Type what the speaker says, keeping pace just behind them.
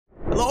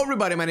Hello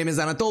everybody, my name is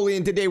Anatoly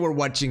and today we're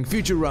watching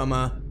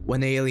Futurama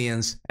when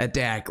aliens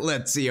attack.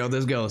 Let's see how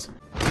this goes.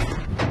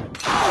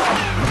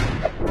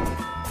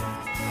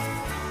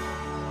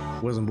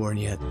 Wasn't born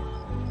yet.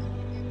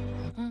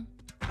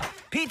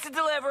 Pizza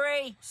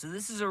delivery! So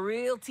this is a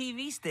real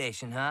TV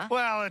station, huh?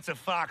 Well, it's a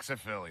Fox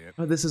affiliate.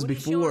 Oh, this is What are you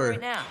showing before.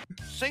 right now?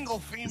 Single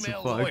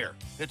female Fox. lawyer.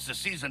 It's the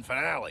season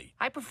finale.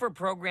 I prefer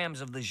programs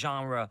of the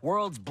genre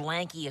World's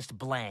Blankiest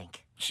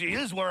Blank. She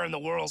is wearing the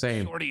world's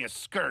Same. shortiest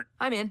skirt.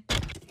 I'm in.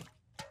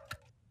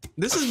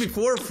 This is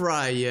before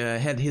Fry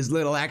had his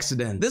little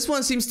accident. This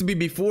one seems to be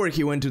before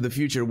he went to the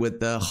future with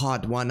the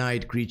hot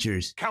one-eyed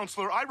creatures.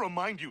 Counselor, I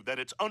remind you that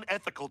it's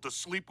unethical to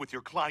sleep with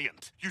your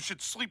client. You should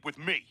sleep with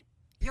me.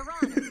 Your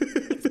Honor,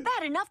 it's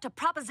bad enough to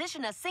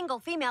proposition a single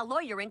female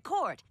lawyer in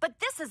court, but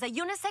this is a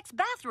unisex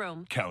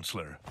bathroom.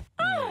 Counselor.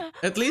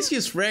 At least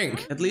he's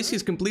frank. At least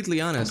he's completely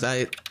honest.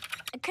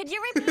 Could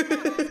you repeat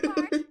that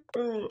last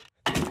part?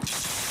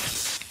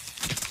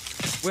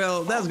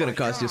 Well, that's gonna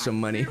cost you some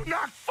money. You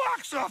knocked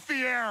Fox off the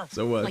air!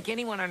 So what? Like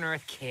anyone on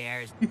Earth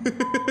cares.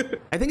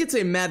 I think it's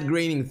a Matt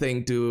Groening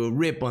thing to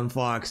rip on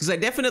Fox, because I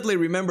definitely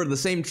remember the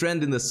same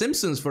trend in The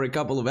Simpsons for a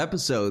couple of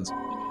episodes.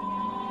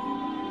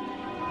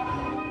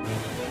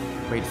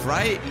 Wait,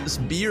 Fry's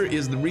beer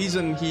is the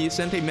reason he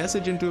sent a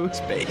message into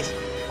space?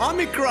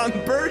 Omicron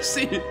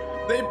Persei!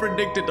 They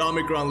predicted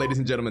Omicron, ladies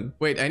and gentlemen.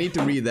 Wait, I need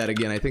to read that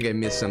again. I think I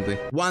missed something.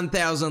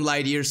 1,000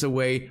 light years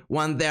away,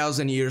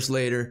 1,000 years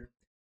later.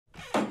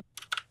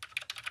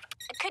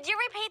 Could you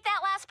repeat that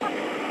last part?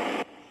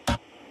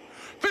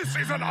 This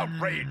is an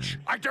outrage!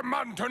 I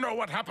demand to know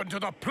what happened to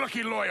the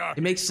plucky lawyer!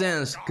 It makes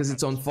sense, because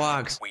it's on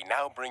Fox. We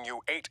now bring you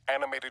 8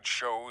 animated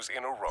shows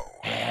in a row.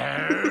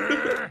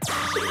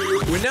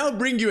 We now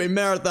bring you a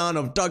marathon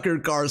of Tucker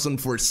Carlson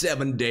for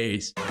 7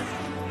 days.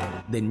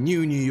 The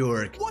New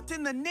York. What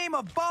in the name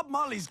of Bob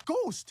Marley's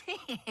ghost?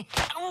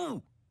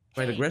 Oh!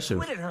 Quite aggressive.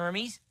 Quit it,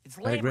 Hermes. It's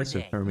Quite Labor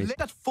aggressive, Day. Hermes. Let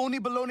that phony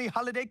baloney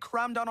holiday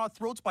crammed down our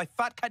throats by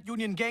Fat Cat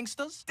Union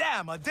gangsters?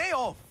 Damn, a day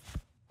off!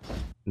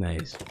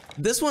 Nice.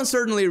 This one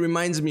certainly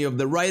reminds me of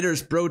the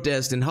writers'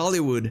 protest in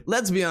Hollywood.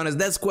 Let's be honest,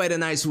 that's quite a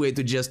nice way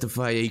to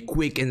justify a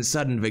quick and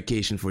sudden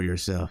vacation for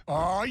yourself.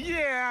 Oh,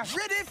 yeah!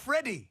 Ready,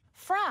 Freddy!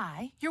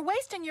 Fry, you're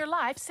wasting your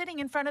life sitting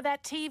in front of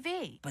that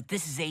TV. But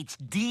this is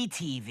HD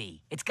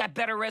TV. It's got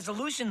better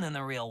resolution than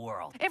the real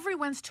world.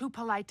 Everyone's too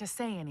polite to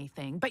say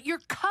anything, but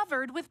you're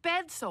covered with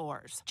bed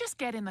sores. Just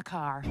get in the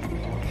car.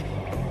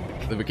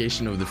 The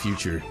vacation of the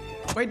future.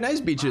 Quite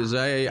nice beaches.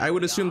 I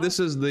would assume this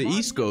is the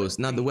East Coast,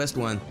 not the West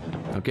one.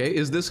 Okay,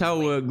 is this how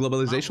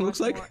globalization looks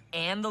like?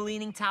 And the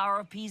Leaning Tower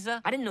of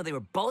Pisa? I didn't know they were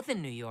both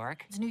in New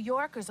York. New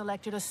Yorkers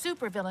elected a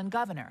supervillain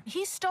governor.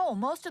 He stole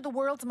most of the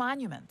world's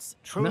monuments.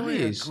 Truly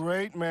Nice. a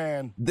great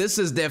man. This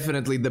is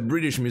definitely the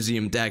British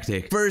Museum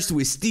tactic. First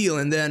we steal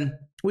and then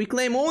we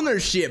claim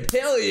ownership.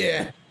 Hell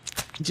yeah!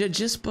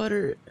 Just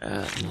butter.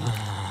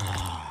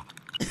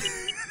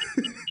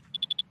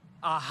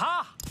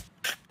 Aha!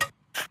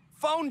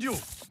 Found you!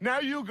 Now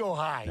you go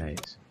high.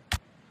 Nice.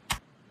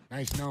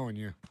 Nice knowing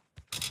you.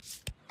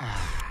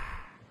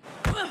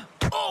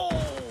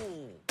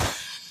 Oh!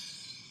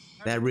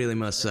 That really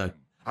must suck.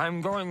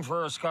 I'm going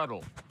for a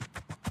scuttle.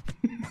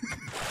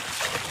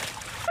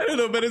 I don't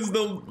know, but it's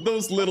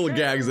those little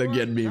gags that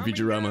get me in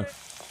Futurama.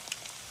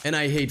 And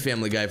I hate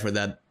Family Guy for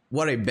that.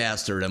 What a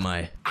bastard am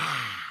I.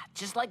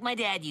 Just like my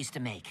dad used to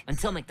make.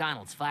 Until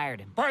McDonald's fired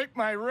him. Bite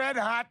my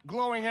red-hot,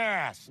 glowing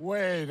ass.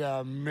 Wait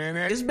a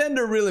minute. Is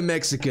Bender really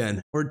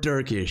Mexican? Or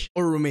Turkish?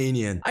 Or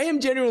Romanian? I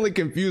am genuinely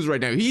confused right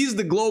now. He's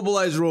the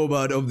globalized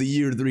robot of the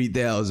year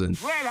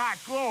 3000. Red-hot,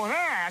 glowing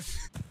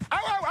ass? Ow,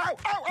 ow, ow,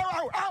 ow, ow,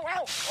 ow, ow,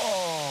 ow.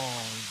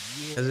 Oh,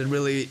 yeah. Does it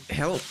really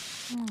help?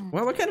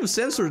 Well, what kind of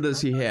sensor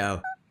does he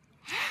have?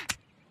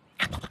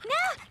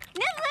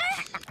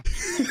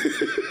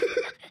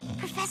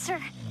 Professor,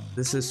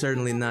 This is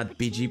certainly not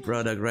PG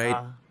product, right?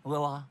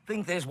 Well, I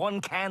think there's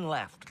one can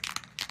left.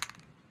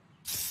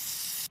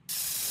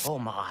 Oh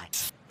my.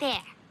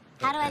 there.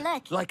 How do I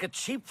look? Like a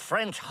cheap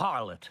French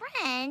harlot.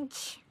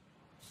 French.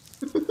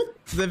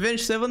 The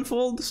Avenged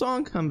Sevenfold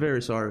song? I'm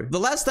very sorry. The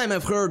last time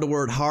I've heard the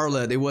word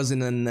harlot, it was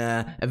in an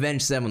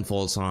Avenged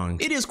Sevenfold song.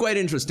 It is quite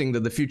interesting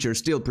that the future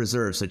still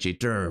preserves such a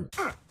term.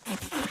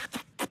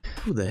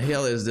 Who the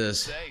hell is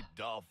this? Hey,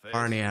 dollface.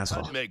 Arnie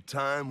asshole. I'd make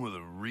time with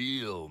a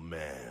real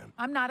man.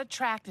 I'm not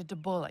attracted to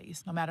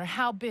bullies, no matter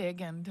how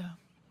big and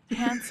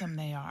handsome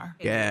they are.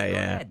 Yeah, Go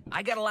yeah. ahead.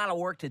 I got a lot of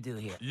work to do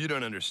here. You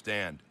don't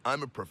understand.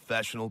 I'm a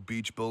professional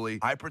beach bully.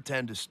 I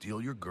pretend to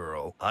steal your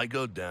girl. I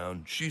go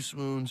down, she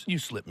swoons, you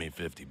slip me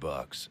 $50.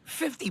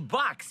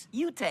 $50?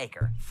 You take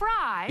her.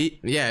 Fry,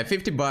 Yeah,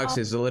 $50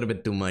 is a little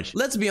bit too much.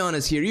 Let's be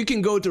honest here, you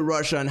can go to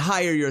Russia and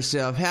hire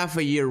yourself half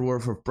a year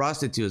worth of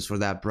prostitutes for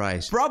that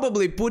price.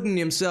 Probably Putin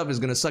himself is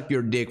gonna suck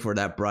your dick for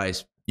that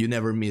price. You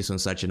never miss on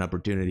such an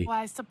opportunity. well,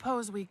 I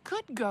suppose we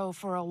could go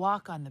for a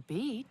walk on the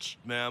beach.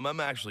 Ma'am, I'm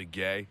actually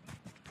gay.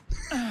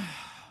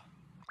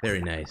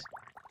 Very nice.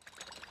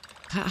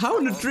 How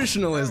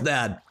nutritional is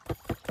that?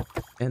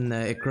 And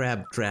a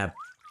crab trap.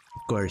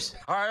 Of course.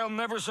 I'll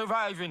never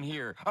survive in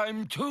here.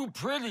 I'm too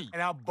pretty.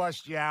 And I'll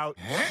bust you out.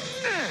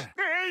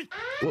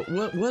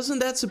 What wasn't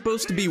that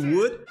supposed to be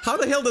wood? How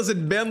the hell does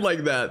it bend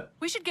like that?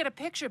 We should get a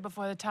picture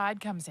before the tide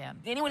comes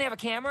in. Anyone have a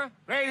camera?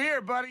 Right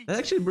here, buddy. That's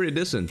actually pretty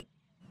decent.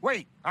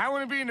 Wait, I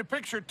want to be in the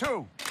picture,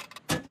 too.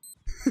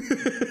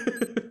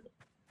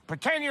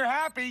 Pretend you're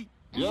happy.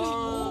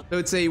 So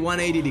it's a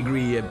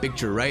 180-degree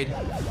picture, right?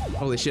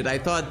 Holy shit, I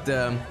thought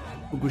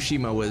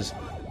Fukushima was...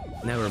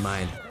 Never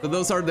mind. So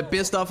those are the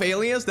pissed off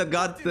aliens that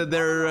got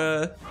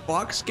their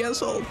box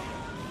cancelled?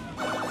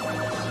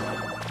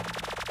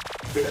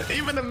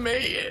 Even a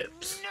maid.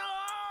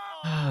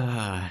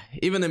 No!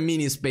 Even a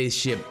mini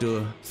spaceship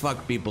to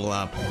fuck people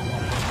up.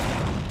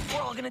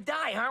 We're all gonna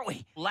die, aren't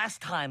we? Last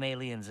time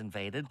aliens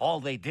invaded, all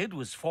they did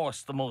was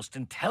force the most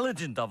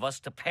intelligent of us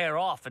to pair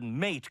off and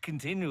mate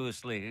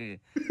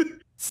continuously.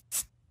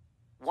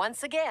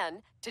 Once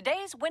again,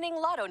 today's winning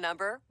lotto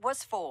number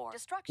was 4.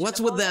 What's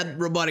with that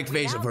robotic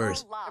face of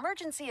hers?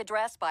 Emergency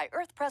address by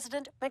Earth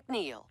President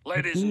McNeil.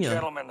 Ladies and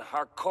gentlemen,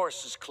 our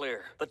course is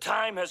clear. The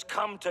time has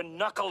come to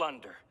knuckle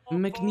under.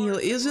 McNeil,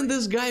 isn't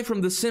this guy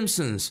from The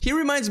Simpsons? He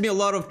reminds me a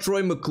lot of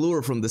Troy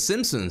McClure from The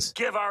Simpsons.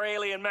 Give our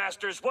alien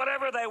masters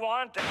whatever they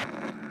want.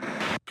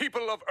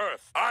 People of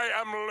Earth, I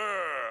am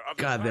Lrrr of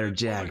the God, they're planet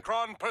jacked.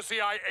 Omicron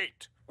Persei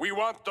 8. We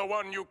want the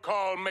one you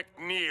call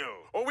McNeil,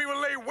 or we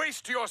will lay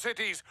waste to your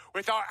cities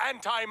with our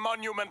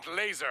anti-monument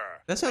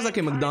laser. That sounds like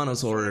a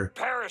McDonald's order.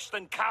 Perish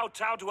than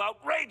kowtow to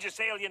outrageous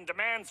alien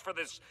demands for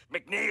this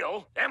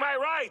McNeil. Am I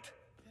right?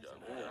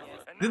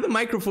 Did the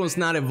microphones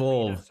not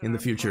evolve in the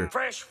future?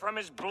 Fresh from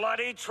his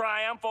bloody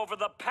triumph over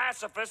the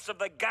pacifists of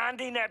the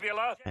Gandhi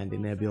Nebula. Gandhi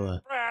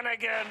Nebula.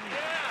 Brannigan.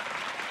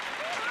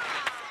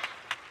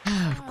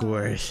 Of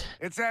course.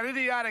 It's that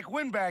idiotic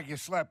windbag you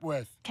slept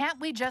with. Can't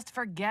we just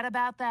forget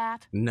about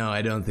that? No,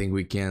 I don't think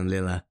we can,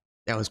 Lila.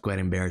 That was quite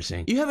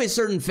embarrassing. You have a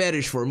certain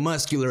fetish for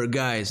muscular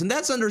guys, and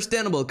that's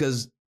understandable,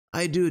 because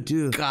I do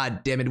too.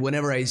 God damn it,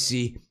 whenever I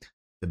see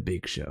The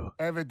Big Show.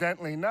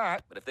 Evidently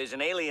not. But if there's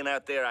an alien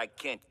out there I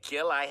can't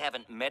kill, I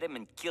haven't met him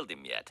and killed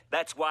him yet.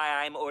 That's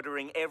why I'm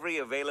ordering every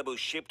available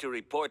ship to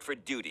report for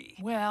duty.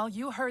 Well,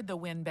 you heard the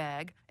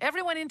windbag.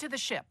 Everyone into the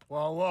ship.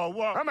 Whoa, whoa,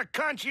 whoa. I'm a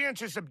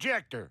conscientious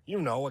objector.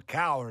 You know, a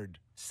coward.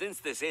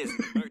 Since this is an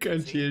emergency,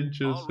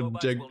 Conscientious all robots will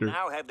objector.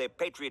 now have their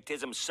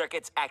patriotism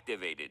circuits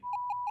activated.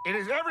 It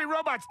is every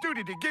robot's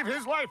duty to give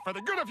his life for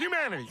the good of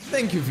humanity.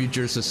 Thank you,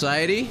 future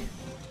society.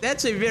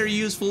 That's a very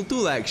useful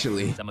tool,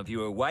 actually. Some of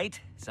you are white,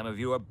 some of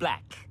you are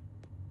black.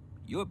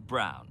 You're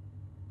brown.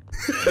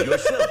 You're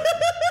silver.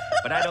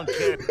 But I don't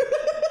care.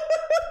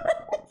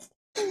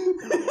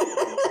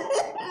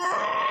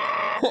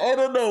 I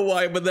don't know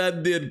why, but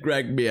that did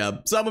crack me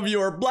up. Some of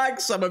you are black,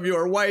 some of you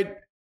are white.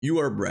 You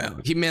are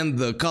brown. He meant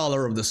the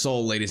color of the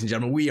soul, ladies and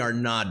gentlemen. We are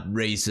not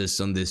racist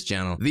on this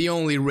channel. The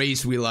only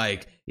race we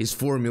like is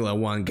Formula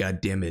 1,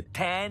 goddammit.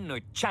 Tan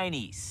or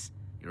Chinese.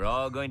 You're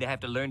all going to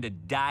have to learn to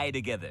die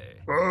together.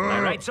 Am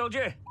I right,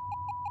 soldier?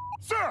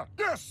 Sir!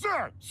 Yes,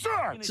 sir!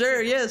 Sir!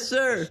 Sir, yes,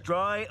 sir.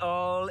 Destroy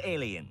all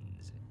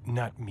aliens.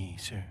 Not me,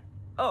 sir.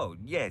 Oh,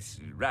 yes,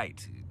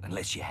 right.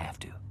 Unless you have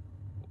to.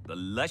 The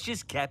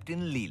luscious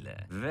Captain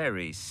Leela.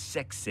 Very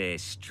sexy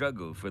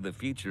struggle for the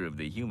future of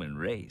the human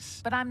race.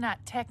 But I'm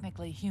not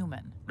technically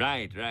human.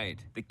 Right, right.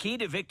 The key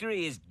to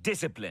victory is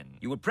discipline.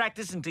 You will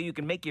practice until you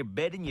can make your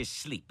bed in your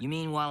sleep. You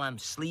mean while I'm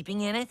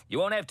sleeping in it? You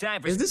won't have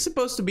time for... Is this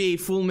supposed to be a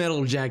Full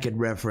Metal Jacket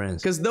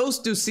reference? Because those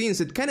two scenes,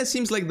 it kind of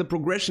seems like the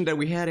progression that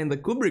we had in the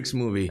Kubrick's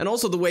movie. And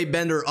also the way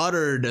Bender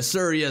uttered,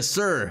 sir, yes,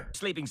 sir.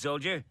 Sleeping,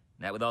 soldier.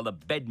 Not with all the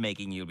bed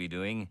making you'll be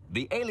doing.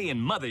 The alien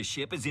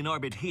mothership is in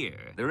orbit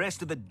here. The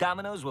rest of the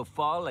dominoes will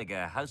fall like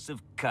a house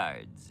of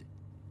cards.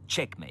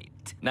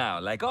 Checkmate. Now,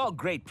 like all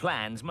great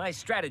plans, my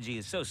strategy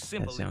is so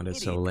simple. That sounded an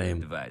so idiot lame.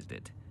 devised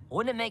it.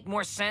 Wouldn't it make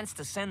more sense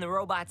to send the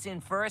robots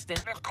in first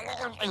and...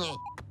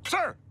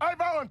 Sir, I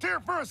volunteer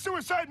for a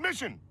suicide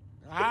mission.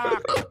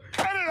 Cut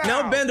it out!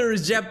 Now Bender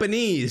is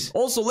Japanese.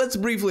 Also, let's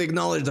briefly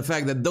acknowledge the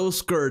fact that those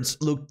skirts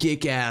look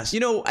kick-ass. You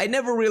know, I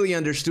never really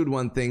understood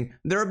one thing.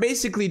 There are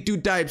basically two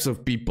types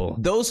of people.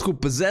 Those who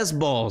possess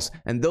balls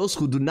and those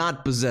who do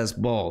not possess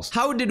balls.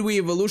 How did we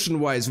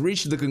evolution-wise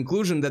reach the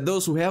conclusion that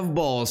those who have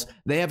balls,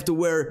 they have to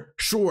wear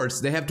shorts,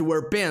 they have to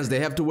wear pants,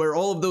 they have to wear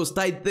all of those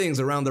tight things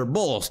around their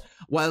balls,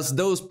 whilst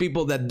those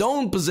people that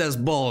don't possess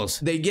balls,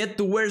 they get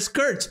to wear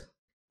skirts?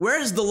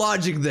 Where's the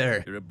logic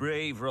there? You're a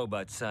brave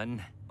robot,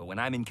 son. But when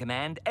I'm in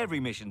command, every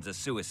mission's a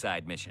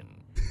suicide mission.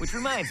 Which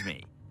reminds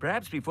me,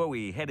 perhaps before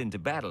we head into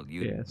battle,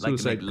 you'd like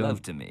to make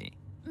love to me.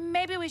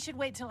 Maybe we should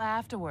wait till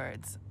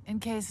afterwards, in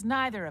case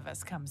neither of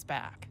us comes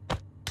back.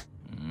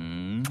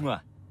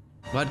 Mwah.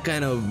 What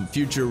kind of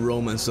future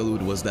Roman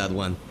salute was that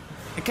one?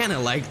 I kinda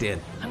liked it.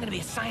 I'm gonna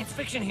be a science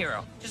fiction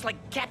hero, just like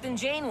Captain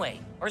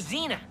Janeway or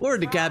Xena. Or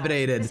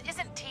decapitated. This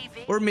isn't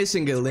TV. Or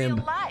missing a It's limb.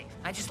 real life.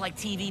 I just like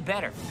TV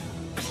better.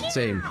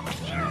 Same.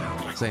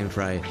 Same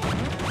fry.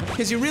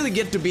 Because you really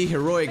get to be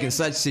heroic in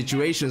such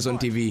situations on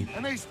TV.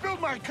 And they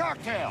spilled my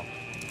cocktail.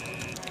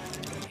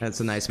 That's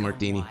a nice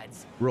martini.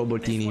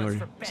 Robotini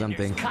or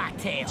something.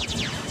 Cocktail.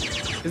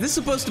 Is this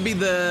supposed to be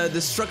the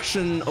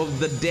destruction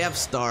of the Death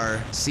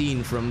Star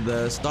scene from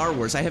the Star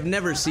Wars? I have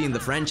never seen the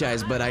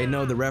franchise, but I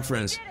know the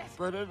reference.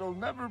 But it'll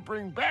never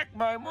bring back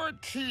my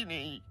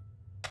martini.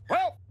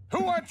 Well,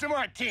 who wants a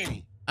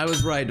martini? I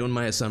was right on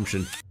my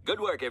assumption. Good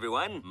work,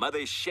 everyone.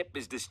 Mother's ship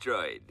is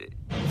destroyed.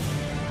 I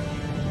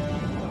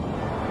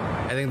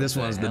think this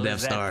one's the hell Death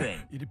is that Star. thing?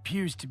 It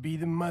appears to be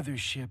the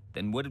mothership.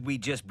 Then what did we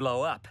just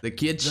blow up? The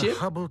kid ship?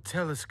 Hubble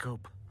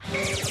telescope.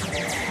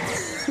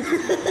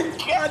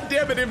 God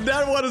damn it, if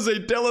that one is a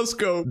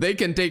telescope, they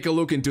can take a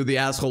look into the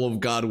asshole of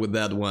God with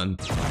that one.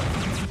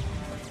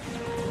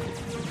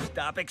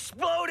 Stop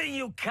exploding,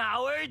 you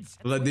cowards!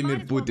 Vladimir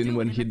Putin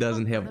when he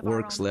doesn't have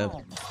orcs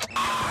left.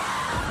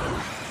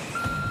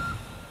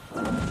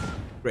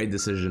 Great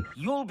decision.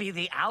 You'll be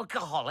the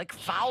alcoholic,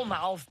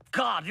 foul-mouthed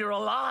God, you're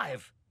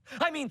alive!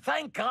 I mean,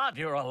 thank God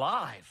you're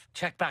alive.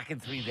 Check back in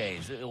 3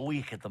 days, a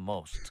week at the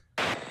most.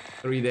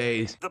 3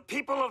 days. The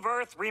people of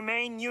Earth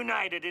remain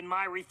united in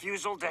my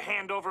refusal to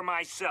hand over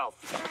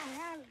myself.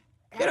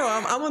 You know,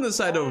 I'm on the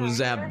side of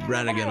Zap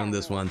Brannigan on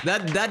this one.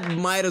 That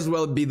might as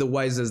well be the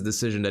wisest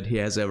decision that he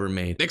has ever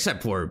made.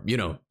 Except for, you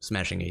know,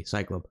 smashing a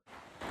Cyclope.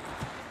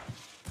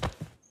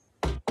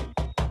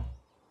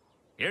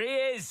 Here he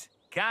is!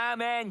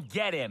 Come and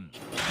get him!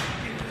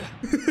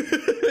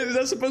 Is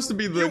that supposed to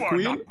be the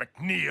queen? You are not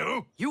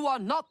McNeil. You are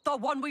not the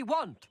one we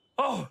want.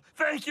 Oh,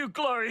 thank you,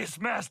 glorious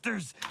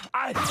masters.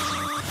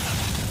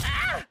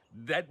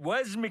 That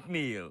was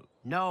McNeil.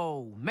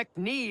 No,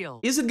 McNeil.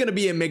 Is it gonna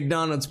be a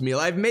McDonald's meal?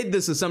 I've made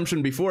this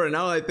assumption before, and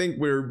now I think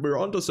we're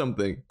onto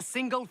something. A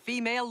single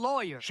female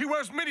lawyer. She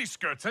wears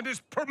miniskirts and is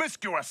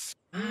promiscuous.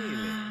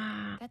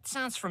 That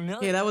sounds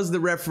familiar. Yeah, that was the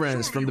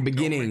reference from the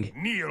beginning.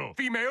 McNeil,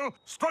 female,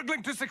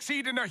 struggling to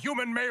succeed in a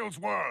human male's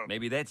world.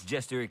 Maybe that's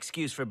just her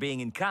excuse for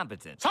being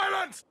incompetent.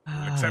 Silence!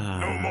 Except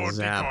no more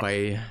Zap,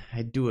 decor.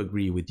 I do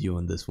agree with you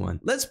on this one.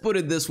 Let's put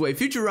it this way,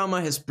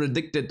 Futurama has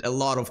predicted a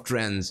lot of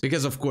trends,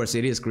 because of course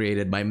it is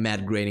created by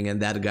Matt Groening,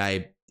 and that guy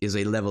is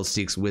a level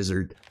 6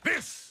 wizard.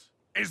 This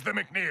is the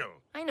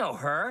McNeil. I know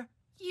her.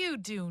 You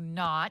do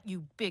not,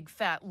 you big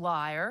fat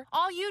liar.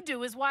 All you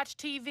do is watch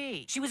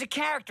TV. She was a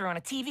character on a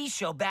TV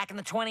show back in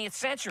the 20th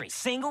century.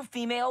 Single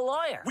female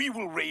lawyer. We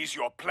will raise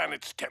your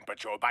planet's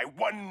temperature by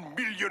 1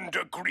 million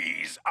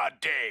degrees a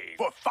day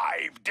for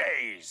 5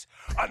 days.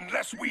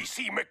 Unless we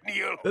see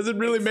McNeil. Does it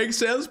really make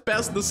sense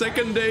past the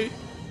second day?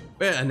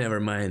 Eh, never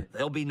mind.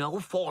 There'll be no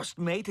forced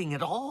mating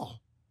at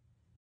all.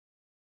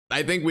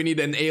 I think we need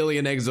an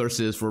alien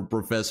exorcist for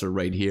Professor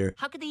right here.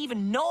 How could they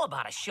even know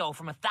about a show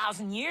from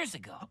 1,000 years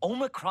ago?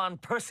 Omicron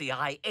Persei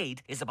I-8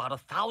 is about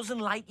 1,000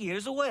 light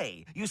years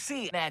away. You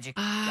see, magic.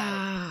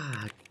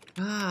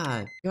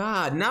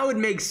 God, now it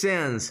makes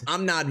sense.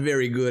 I'm not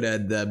very good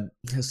at the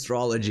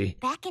astrology.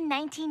 Back in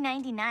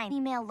 1999, a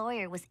female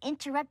lawyer was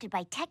interrupted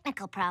by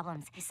technical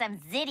problems. Some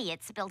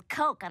idiot spilled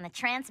Coke on the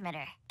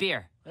transmitter.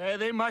 Beer.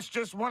 They must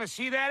just want to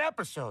see that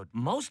episode.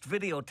 Most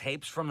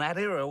videotapes from that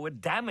era were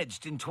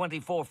damaged in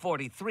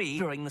 2443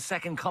 during the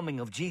second coming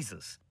of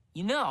Jesus.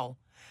 You know,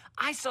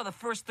 I saw the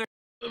first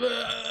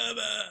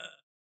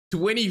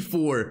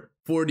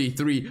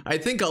 2443. I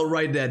think I'll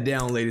write that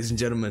down, ladies and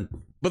gentlemen.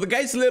 But the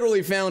guy's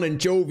literally found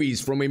anchovies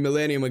from a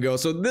millennium ago,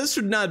 so this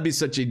should not be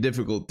such a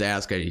difficult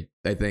task, I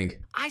think.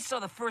 I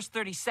saw the first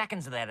 30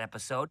 seconds of that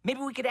episode.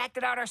 Maybe we could act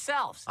it out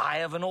ourselves. I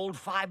have an old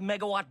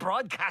 5-megawatt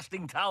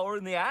broadcasting tower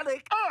in the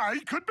attic. I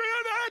could be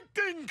an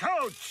acting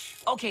coach.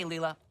 Okay,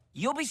 Leela.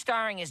 You'll be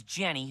starring as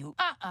Jenny, who...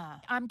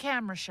 I'm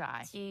camera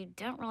shy. You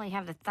don't really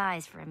have the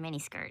thighs for a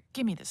miniskirt.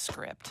 Give me the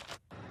script.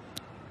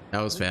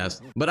 That was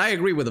fast. But I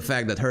agree with the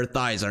fact that her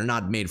thighs are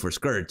not made for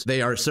skirts.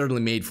 They are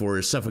certainly made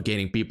for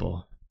suffocating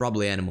people.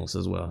 Probably animals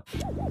as well.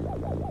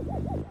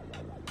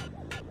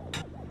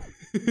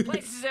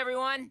 Places,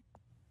 everyone.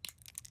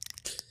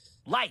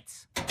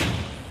 Lights.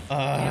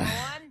 Camera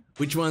 1.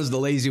 Which one's the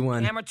lazy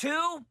one? Camera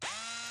 2.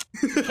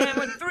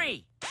 Camera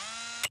 3.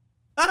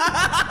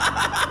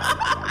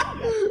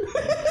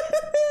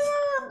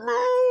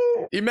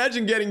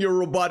 Imagine getting your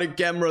robotic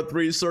camera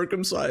 3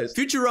 circumcised.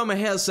 Futurama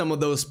has some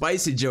of those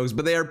spicy jokes,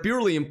 but they are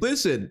purely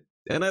implicit.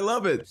 And I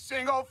love it.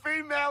 Single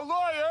female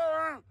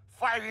lawyer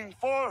fighting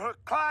for her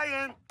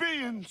client,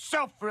 being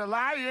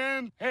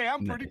self-reliant. Hey,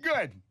 I'm pretty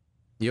good.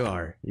 You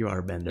are,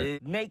 Bender.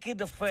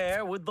 Naked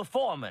affair with the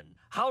foreman.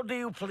 How do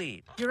you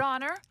plead? Your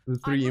Honor, The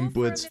 3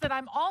 inputs. that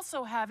I'm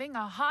also having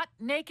a hot,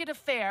 naked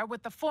affair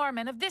with the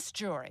foreman of this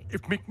jury.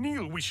 If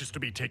McNeil wishes to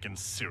be taken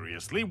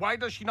seriously, why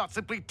does she not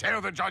simply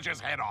tear the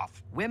judge's head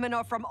off? Women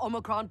are from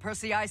Omicron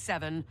Persei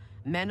I-7.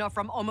 Men are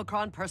from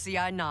Omicron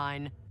Persei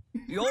I-9.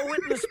 Your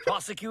witness,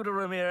 Prosecutor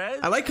Ramirez.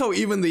 I like how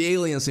even the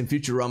aliens in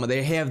Futurama,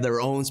 they have their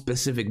own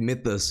specific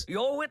mythos.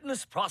 Your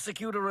witness,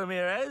 Prosecutor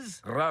Ramirez.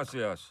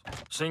 Gracias.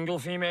 Single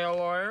female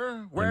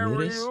lawyer? Where were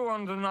Ramirez? you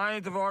on the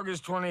night of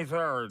August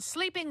 23rd?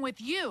 Sleeping with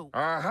you.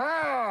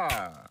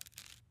 Aha!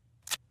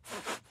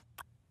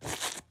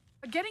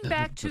 Getting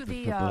back to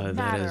the That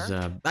matter. is,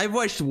 I've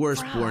watched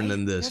worse porn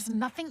than this. There's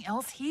nothing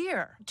else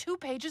here. 2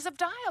 pages of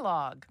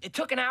dialogue. It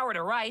took an hour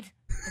to write.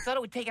 I thought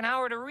it would take an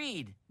hour to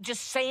read.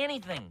 Just say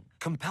anything.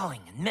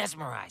 Compelling and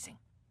mesmerizing.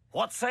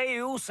 What say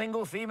you,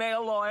 single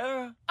female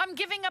lawyer? I'm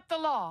giving up the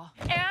law,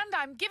 and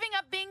I'm giving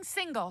up being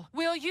single.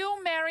 Will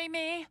you marry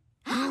me?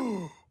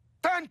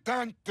 Dun,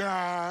 dun,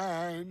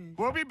 dun.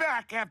 We'll be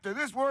back after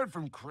this word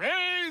from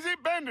Crazy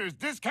Bender's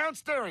Discount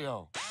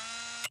Stereo.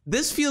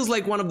 This feels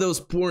like one of those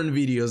porn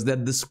videos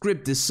that the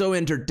script is so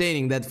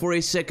entertaining that for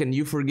a second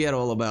you forget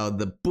all about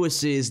the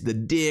pussies, the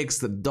dicks,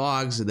 the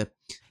dogs, the...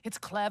 It's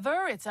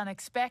clever, it's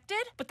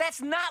unexpected. But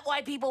that's not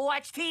why people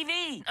watch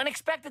TV.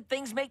 Unexpected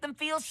things make them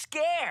feel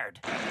scared.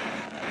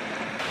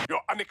 Your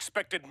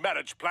unexpected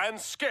marriage plan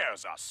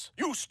scares us.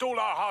 You stole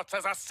our hearts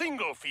as a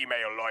single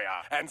female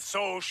lawyer, and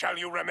so shall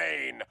you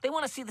remain. They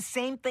want to see the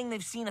same thing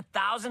they've seen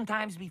 1,000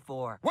 times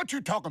before. What you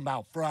talking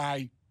about,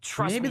 Fry?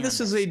 Trust Maybe me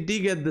this on is a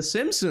dig at The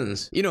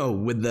Simpsons, you know,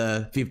 with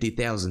the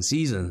 50,000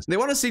 seasons. They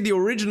want to see the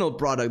original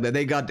product that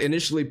they got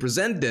initially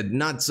presented,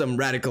 not some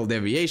radical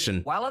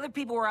deviation. While other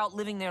people were out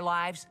living their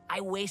lives,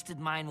 I wasted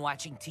mine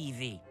watching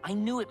TV. I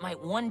knew it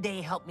might one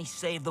day help me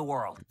save the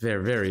world.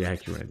 Very, very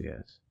accurate,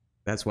 yes.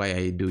 That's why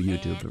I do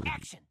YouTube. And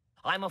action.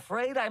 I'm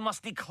afraid I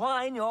must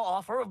decline your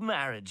offer of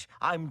marriage.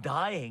 I'm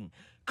dying.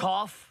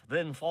 Cough,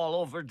 then fall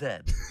over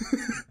dead.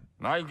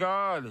 My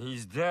God,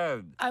 he's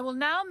dead. I will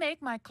now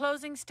make my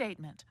closing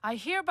statement. I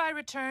hereby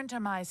return to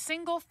my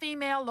single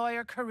female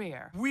lawyer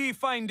career. We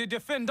find the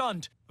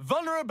defendant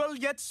vulnerable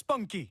yet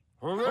spunky.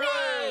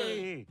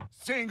 Hooray!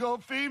 Single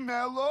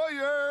female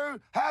lawyer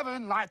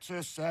having lots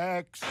of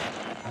sex.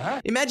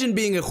 Imagine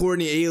being a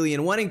horny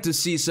alien wanting to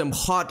see some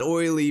hot,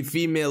 oily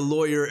female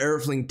lawyer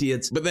earthling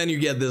tits, but then you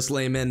get this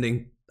lame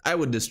ending. I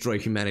would destroy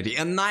humanity,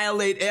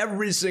 annihilate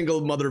every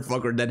single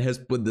motherfucker that has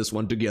put this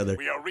one together.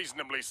 We are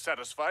reasonably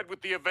satisfied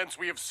with the events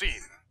we have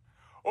seen.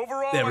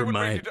 Overall, Never I would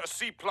mind. rate it a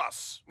C+.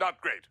 Not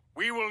great.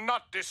 We will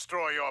not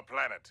destroy your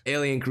planet.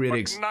 Alien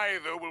critics. But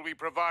neither will we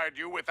provide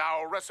you with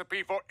our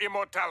recipe for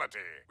immortality.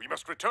 We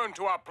must return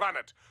to our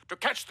planet to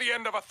catch the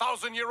end of a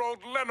 1,000-year-old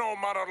Leno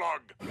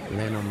monologue.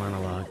 Leno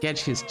monologue.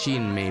 Catch his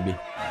chin, maybe.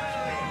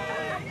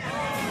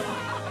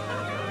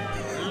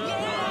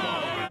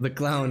 The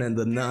clown and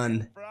the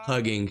nun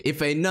hugging.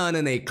 If a nun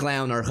and a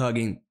clown are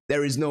hugging,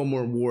 there is no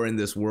more war in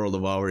this world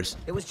of ours.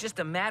 It was just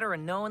a matter of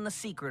knowing the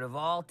secret of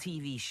all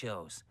TV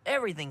shows.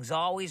 Everything's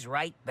always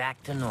right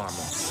back to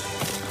normal.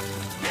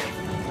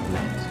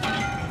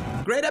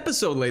 Great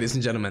episode, ladies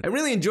and gentlemen. I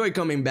really enjoy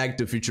coming back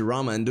to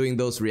Futurama and doing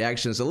those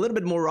reactions a little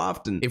bit more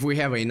often. If we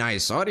have a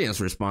nice audience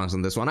response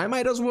on this one, I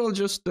might as well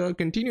just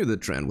continue the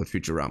trend with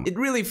Futurama. It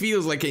really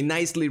feels like a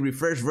nicely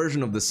refreshed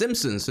version of The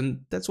Simpsons,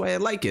 and that's why I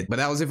like it. But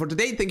that was it for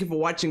today. Thank you for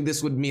watching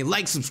this with me.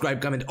 Like,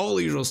 subscribe, comment, all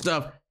the usual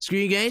stuff. Screw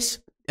you guys.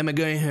 Am I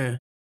going here?